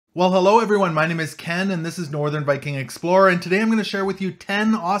Well, hello everyone. My name is Ken and this is Northern Viking Explorer, and today I'm going to share with you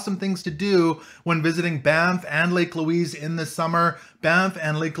 10 awesome things to do when visiting Banff and Lake Louise in the summer. Banff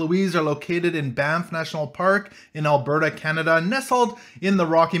and Lake Louise are located in Banff National Park in Alberta, Canada, nestled in the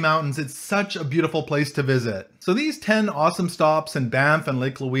Rocky Mountains. It's such a beautiful place to visit. So these 10 awesome stops in Banff and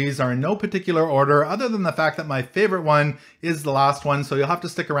Lake Louise are in no particular order, other than the fact that my favorite one is the last one, so you'll have to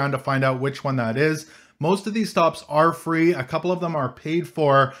stick around to find out which one that is. Most of these stops are free, a couple of them are paid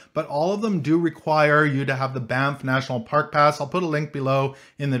for, but all of them do require you to have the Banff National Park Pass. I'll put a link below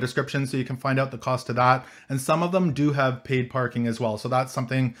in the description so you can find out the cost of that. And some of them do have paid parking as well, so that's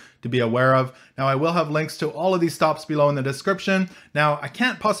something to be aware of. Now, I will have links to all of these stops below in the description. Now, I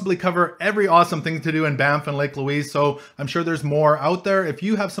can't possibly cover every awesome thing to do in Banff and Lake Louise, so I'm sure there's more out there. If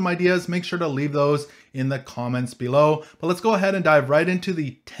you have some ideas, make sure to leave those in the comments below. But let's go ahead and dive right into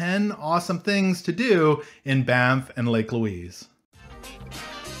the 10 awesome things to do in Banff and Lake Louise.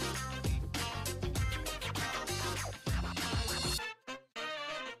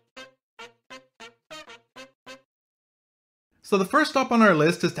 So the first stop on our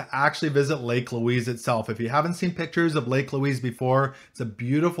list is to actually visit Lake Louise itself. If you haven't seen pictures of Lake Louise before, it's a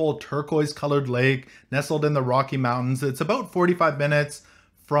beautiful turquoise colored lake nestled in the Rocky Mountains. It's about 45 minutes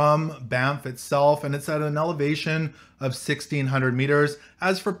from Banff itself, and it's at an elevation of 1,600 meters.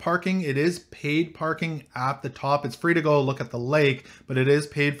 As for parking, it is paid parking at the top. It's free to go look at the lake, but it is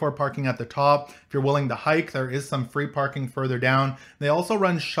paid for parking at the top. If you're willing to hike, there is some free parking further down. They also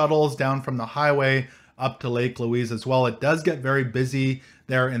run shuttles down from the highway up to Lake Louise as well. It does get very busy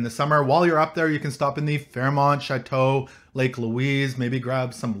there in the summer. While you're up there, you can stop in the Fairmont Chateau, Lake Louise, maybe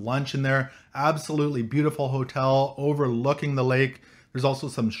grab some lunch in there. Absolutely beautiful hotel overlooking the lake. There's also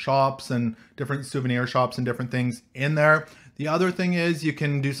some shops and different souvenir shops and different things in there. The other thing is you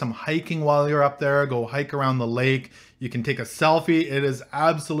can do some hiking while you're up there, go hike around the lake. You can take a selfie. It is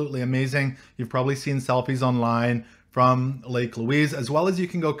absolutely amazing. You've probably seen selfies online from Lake Louise, as well as you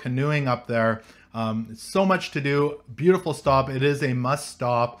can go canoeing up there. It's so much to do. Beautiful stop. It is a must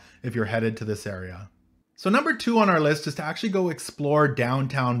stop if you're headed to this area. So number 2 on our list is to actually go explore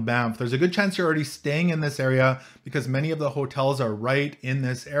downtown Banff. There's a good chance you're already staying in this area because many of the hotels are right in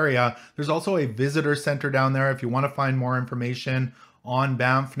this area. There's also a visitor center down there if you want to find more information on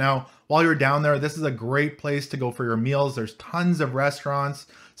Banff. Now, while you're down there, this is a great place to go for your meals. There's tons of restaurants.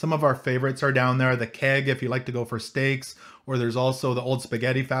 Some of our favorites are down there. The Keg if you like to go for steaks, or there's also the Old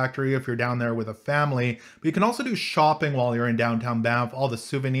Spaghetti Factory if you're down there with a family. But you can also do shopping while you're in downtown Banff. All the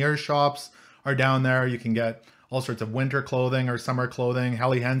souvenir shops are down there. You can get all sorts of winter clothing or summer clothing,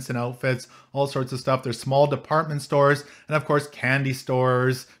 Helly Hansen outfits, all sorts of stuff. There's small department stores and of course candy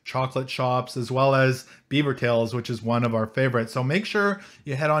stores, chocolate shops, as well as Beaver Tails, which is one of our favorites. So make sure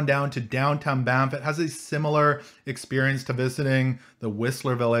you head on down to downtown Banff. It has a similar experience to visiting the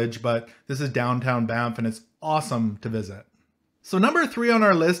Whistler Village, but this is downtown Banff and it's awesome to visit. So number 3 on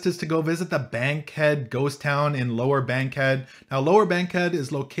our list is to go visit the Bankhead ghost town in Lower Bankhead. Now Lower Bankhead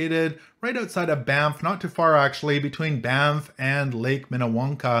is located right outside of Banff, not too far actually, between Banff and Lake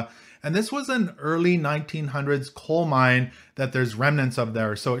Minnewanka. And this was an early 1900s coal mine that there's remnants of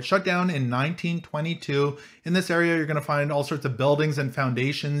there. So it shut down in 1922. In this area, you're gonna find all sorts of buildings and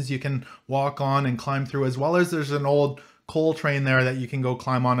foundations you can walk on and climb through, as well as there's an old coal train there that you can go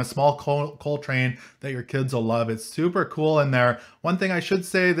climb on, a small coal train that your kids will love. It's super cool in there. One thing I should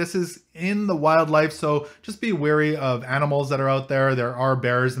say, this is in the wildlife, so just be wary of animals that are out there. There are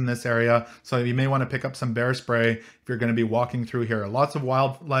bears in this area, so you may want to pick up some bear spray if you're going to be walking through here. Lots of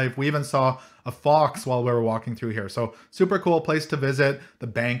wildlife. We even saw a fox while we were walking through here. So super cool place to visit, the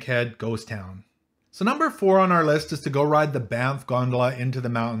Bankhead ghost town. So number 4 on our list is to go ride the Banff Gondola into the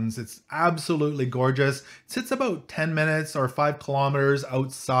mountains. It's absolutely gorgeous. It sits about 10 minutes or 5 kilometers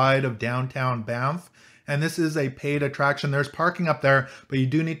outside of downtown Banff. And this is a paid attraction. There's parking up there, but you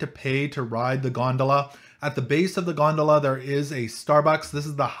do need to pay to ride the gondola. At the base of the gondola, there is a Starbucks. This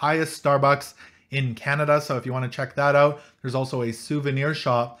is the highest Starbucks in Canada, so if you want to check that out, there's also a souvenir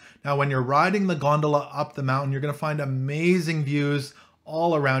shop. Now, when you're riding the gondola up the mountain, you're going to find amazing views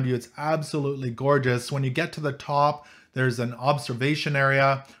all around you. It's absolutely gorgeous. When you get to the top, there's an observation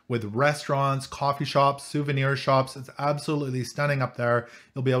area with restaurants, coffee shops, souvenir shops. It's absolutely stunning up there.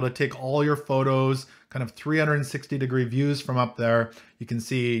 You'll be able to take all your photos, kind of 360-degree views from up there. You can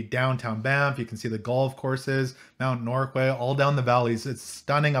see downtown Banff, you can see the golf courses, Mount Norquay, all down the valleys. It's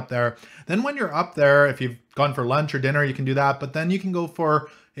stunning up there. Then when you're up there, if you've gone for lunch or dinner, you can do that, but then you can go for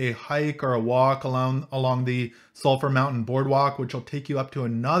a hike or a walk along the Sulphur Mountain Boardwalk, which will take you up to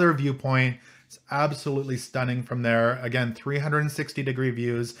another viewpoint. It's absolutely stunning from there. Again, 360-degree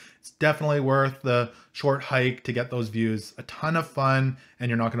views. It's definitely worth the short hike to get those views. A ton of fun, and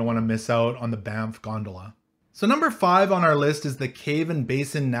you're not going to want to miss out on the Banff Gondola. So number 5 on our list is the Cave and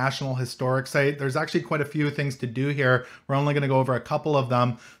Basin National Historic Site. There's actually quite a few things to do here. We're only going to go over a couple of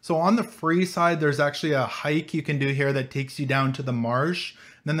them. So on the free side, there's actually a hike you can do here that takes you down to the marsh.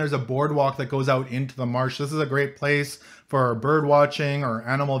 And then there's a boardwalk that goes out into the marsh. This is a great place for bird watching or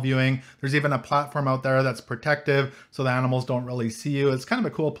animal viewing. There's even a platform out there that's protective so the animals don't really see you. It's kind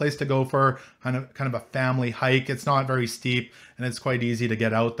of a cool place to go for kind of a family hike. It's not very steep and it's quite easy to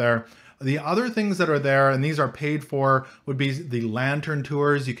get out there. The other things that are there, and these are paid for, would be the lantern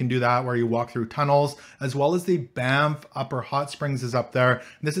tours. You can do that where you walk through tunnels, as well as the Banff Upper Hot Springs is up there.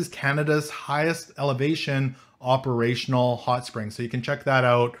 This is Canada's highest elevation operational hot spring. So you can check that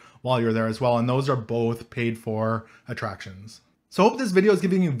out while you're there as well. And those are both paid for attractions. So I hope this video is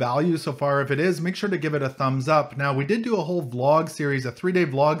giving you value so far. If it is, make sure to give it a thumbs up. Now, we did do a whole vlog series, a 3-day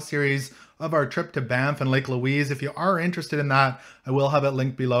vlog series of our trip to Banff and Lake Louise. If you are interested in that, I will have it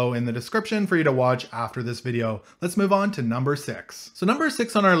linked below in the description for you to watch after this video. Let's move on to number 6. So number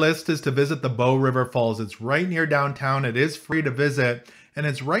 6 on our list is to visit the Bow River Falls. It's right near downtown. It is free to visit, and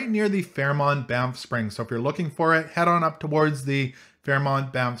it's right near the Fairmont Banff Springs. So if you're looking for it, head on up towards the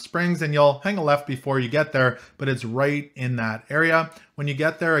Fairmont Banff Springs and you'll hang a left before you get there, but it's right in that area. When you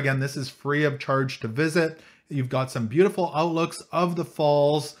get there, again, this is free of charge to visit. You've got some beautiful outlooks of the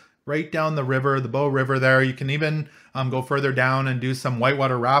falls right down the river, the Bow River there. You can even go further down and do some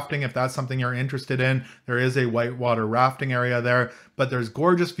whitewater rafting if that's something you're interested in. There is a whitewater rafting area there, but there's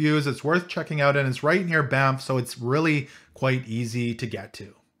gorgeous views. It's worth checking out, and it's right near Banff, so it's really quite easy to get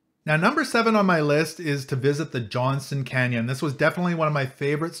to. Now, number 7 on my list is to visit the Johnston Canyon. This was definitely one of my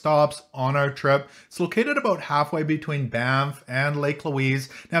favorite stops on our trip. It's located about halfway between Banff and Lake Louise.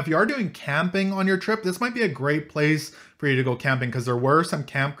 Now, if you are doing camping on your trip, this might be a great place for you to go camping because there were some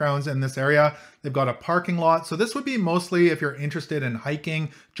campgrounds in this area. They've got a parking lot. So this would be mostly if you're interested in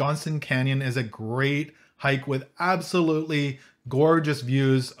hiking. Johnston Canyon is a great hike with absolutely gorgeous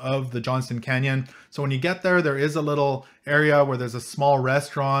views of the Johnston Canyon. So when you get there, there is a little area where there's a small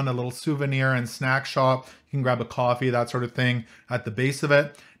restaurant, a little souvenir and snack shop. You can grab a coffee, that sort of thing at the base of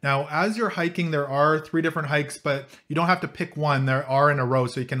it. Now, as you're hiking, there are 3 different hikes, but you don't have to pick one. There are in a row.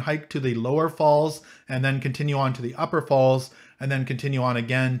 So you can hike to the lower falls and then continue on to the upper falls and then continue on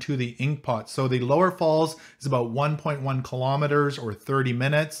again to the Ink Pot. So the lower falls is about 1.1 kilometers or 30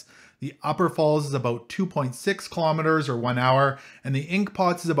 minutes. The upper falls is about 2.6 kilometers or 1 hour, and the Ink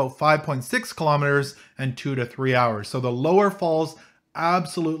Pots is about 5.6 kilometers and 2 to 3 hours. So the lower falls,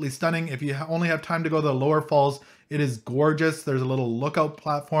 absolutely stunning. If you only have time to go to the lower falls, it is gorgeous. There's a little lookout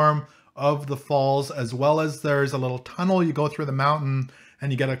platform of the falls, as well as there's a little tunnel you go through the mountain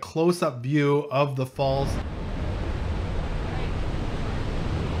and you get a close-up view of the falls.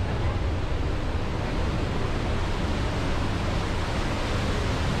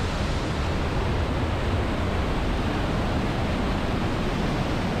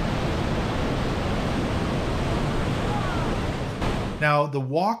 Now, the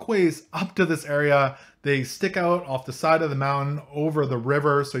walkways up to this area, they stick out off the side of the mountain over the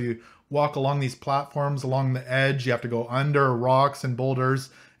river. So you walk along these platforms along the edge. You have to go under rocks and boulders,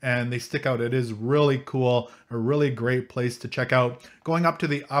 and they stick out. It is really cool, a really great place to check out. Going up to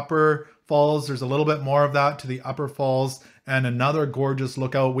the upper falls, there's a little bit more of that to the upper falls, and another gorgeous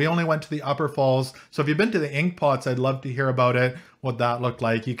lookout. We only went to the upper falls, so if you've been to the Ink Pots, I'd love to hear about it, what that looked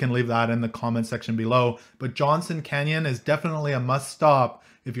like. You can leave that in the comment section below. But Johnston Canyon is definitely a must stop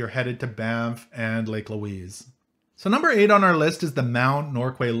if you're headed to Banff and Lake Louise. So number 8 on our list is the Mount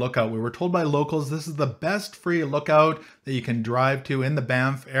Norquay Lookout. We were told by locals this is the best free lookout that you can drive to in the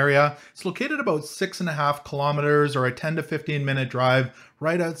Banff area. It's located about 6.5 kilometers or a 10 to 15 minute drive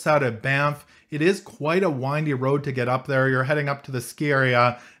right outside of Banff. It is quite a windy road to get up there. You're heading up to the ski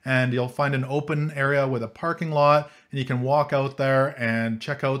area and you'll find an open area with a parking lot, and you can walk out there and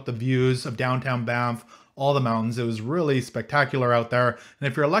check out the views of downtown Banff, all the mountains. It was really spectacular out there. And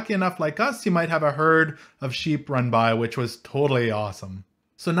if you're lucky enough like us, you might have a herd of sheep run by, which was totally awesome.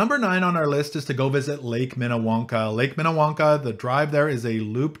 So number 9 on our list is to go visit Lake Minnewanka. Lake Minnewanka, the drive there is a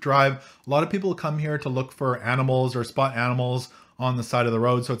loop drive. A lot of people come here to look for animals or spot animals on the side of the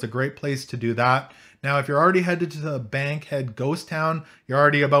road, so it's a great place to do that. Now, if you're already headed to the Bankhead ghost town, you're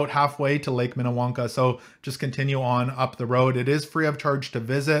already about halfway to Lake Minnewanka, so just continue on up the road. It is free of charge to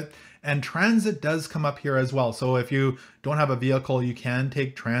visit, and transit does come up here as well. So if you don't have a vehicle, you can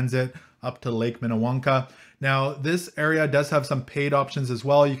take transit up to Lake Minnewanka. Now, this area does have some paid options as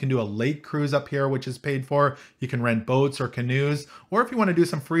well. You can do a lake cruise up here, which is paid for. You can rent boats or canoes, or if you want to do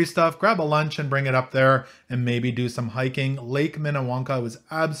some free stuff, grab a lunch and bring it up there and maybe do some hiking. Lake Minnewanka was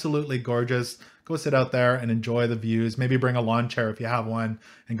absolutely gorgeous. Go sit out there and enjoy the views. Maybe bring a lawn chair if you have one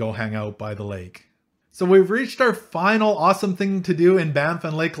and go hang out by the lake. So we've reached our final awesome thing to do in Banff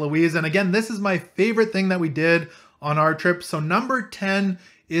and Lake Louise. And again, this is my favorite thing that we did on our trip. So number 10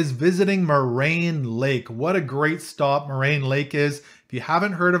 is visiting Moraine Lake. What a great stop Moraine Lake is. If you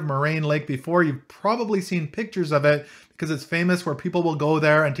haven't heard of Moraine Lake before, you've probably seen pictures of it because it's famous where people will go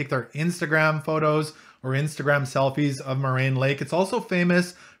there and take their Instagram photos or Instagram selfies of Moraine Lake. It's also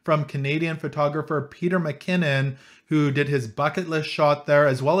famous from Canadian photographer Peter McKinnon, who did his bucket list shot there,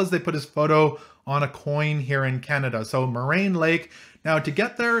 as well as they put his photo on a coin here in Canada. So Moraine Lake. Now to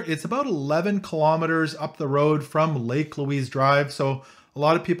get there, it's about 11 kilometers up the road from Lake Louise Drive. So a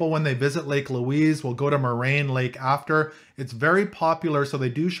lot of people, when they visit Lake Louise, will go to Moraine Lake after. It's very popular, so they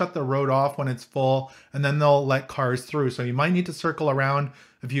do shut the road off when it's full, and then they'll let cars through. So you might need to circle around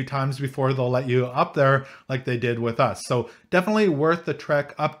a few times before they'll let you up there like they did with us. So definitely worth the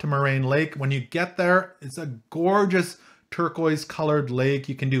trek up to Moraine Lake. When you get there, it's a gorgeous turquoise colored lake.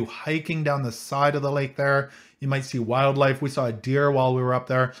 You can do hiking down the side of the lake there. You might see wildlife. We saw a deer while we were up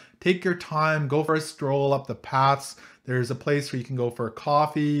there. Take your time, go for a stroll up the paths. There's a place where you can go for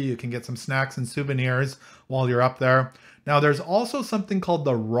coffee. You can get some snacks and souvenirs while you're up there. Now there's also something called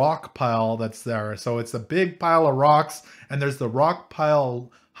the rock pile that's there. So it's a big pile of rocks, and there's the rock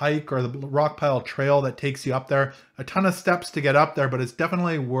pile hike or the rock pile trail that takes you up there. A ton of steps to get up there, but it's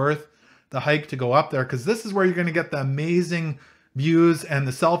definitely worth the hike to go up there because this is where you're going to get the amazing views and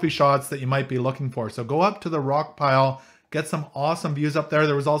the selfie shots that you might be looking for. So go up to the rock pile, get some awesome views up there.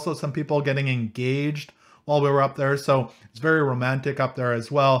 There was also some people getting engaged while we were up there, so it's very romantic up there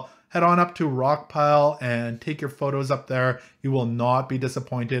as well. Head on up to rock pile and take your photos up there. You will not be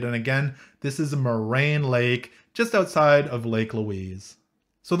disappointed. And again, this is Moraine Lake just outside of Lake Louise.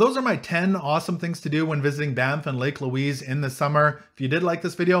 So those are my 10 awesome things to do when visiting Banff and Lake Louise in the summer. If you did like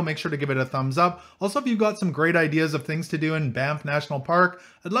this video, make sure to give it a thumbs up. Also, if you've got some great ideas of things to do in Banff National Park,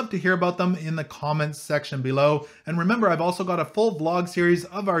 I'd love to hear about them in the comments section below. And remember, I've also got a full vlog series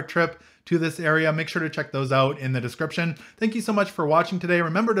of our trip to this area. Make sure to check those out in the description. Thank you so much for watching today.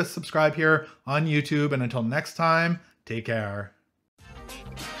 Remember to subscribe here on YouTube, and until next time, take care.